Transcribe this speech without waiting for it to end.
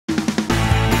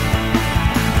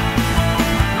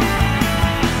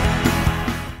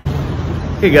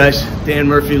Hey guys, Dan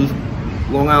Murphy,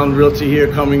 Long Island Realty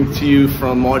here, coming to you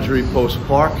from Marjorie Post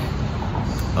Park.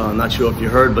 I'm not sure if you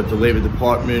heard, but the Labor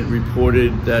Department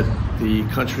reported that the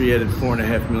country added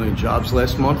 4.5 million jobs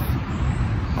last month.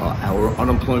 Our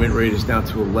unemployment rate is down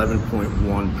to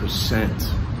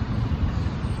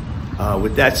 11.1%.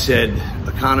 With that said,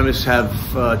 economists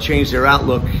have changed their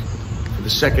outlook for the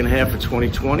second half of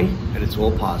 2020, and it's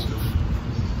all positive.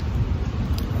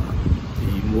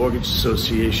 Mortgage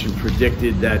Association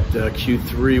predicted that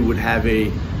Q3 would have a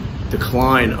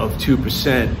decline of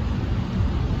 2%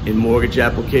 in mortgage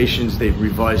applications. They've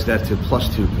revised that to plus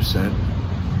 2%.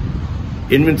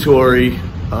 Inventory,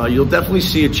 you'll definitely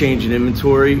see a change in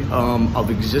inventory of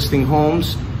existing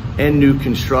homes and new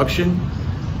construction.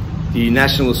 The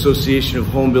National Association of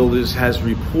Home Builders has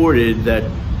reported that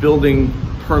building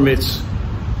permits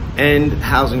and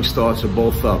housing starts are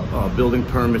both up. Building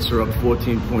permits are up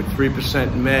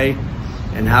 14.3% in May,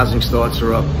 and housing starts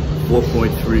are up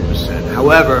 4.3%.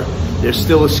 However, there's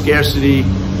still a scarcity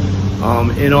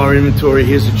in our inventory.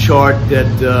 Here's a chart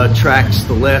that tracks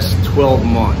the last 12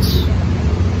 months.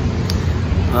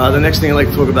 The next thing I'd like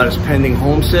to talk about is pending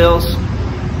home sales.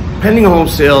 Pending home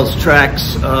sales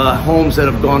tracks homes that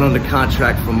have gone under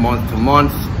contract from month to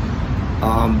month.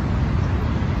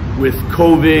 With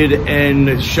COVID and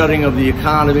the shutting of the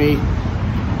economy,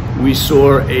 we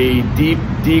saw a deep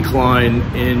decline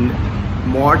in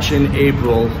March and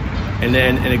April, and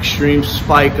then an extreme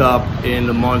spike up in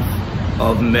the month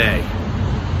of May.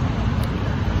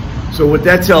 So what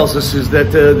that tells us is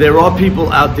that there are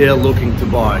people out there looking to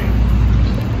buy.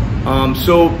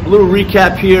 So a little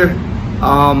recap here.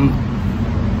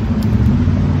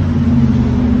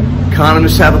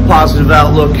 Economists have a positive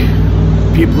outlook.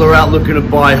 People are out looking to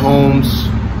buy homes.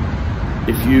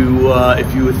 If you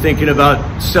were thinking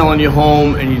about selling your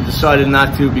home and you decided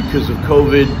not to because of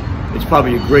COVID, it's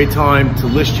probably a great time to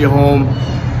list your home,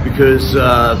 because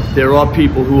there are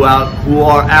people who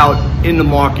are out in the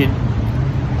market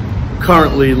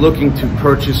currently looking to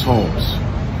purchase homes.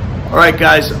 All right,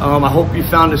 guys. I hope you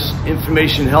found this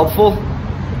information helpful.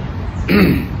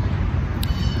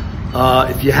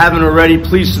 If you haven't already,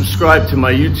 please subscribe to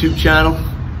my YouTube channel.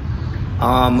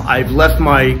 I've left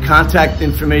my contact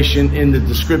information in the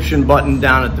description button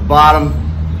down at the bottom.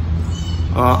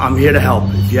 I'm here to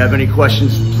help. If you have any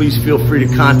questions, please feel free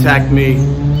to contact me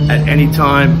at any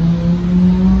time.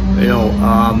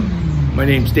 My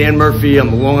name's Dan Murphy.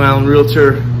 I'm a Long Island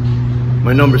Realtor.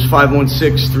 My number is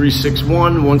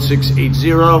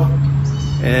 516-361-1680,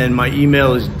 and my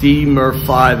email is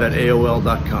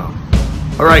dmurph5@aol.com.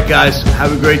 All right, guys,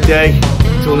 have a great day.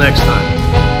 Until next time.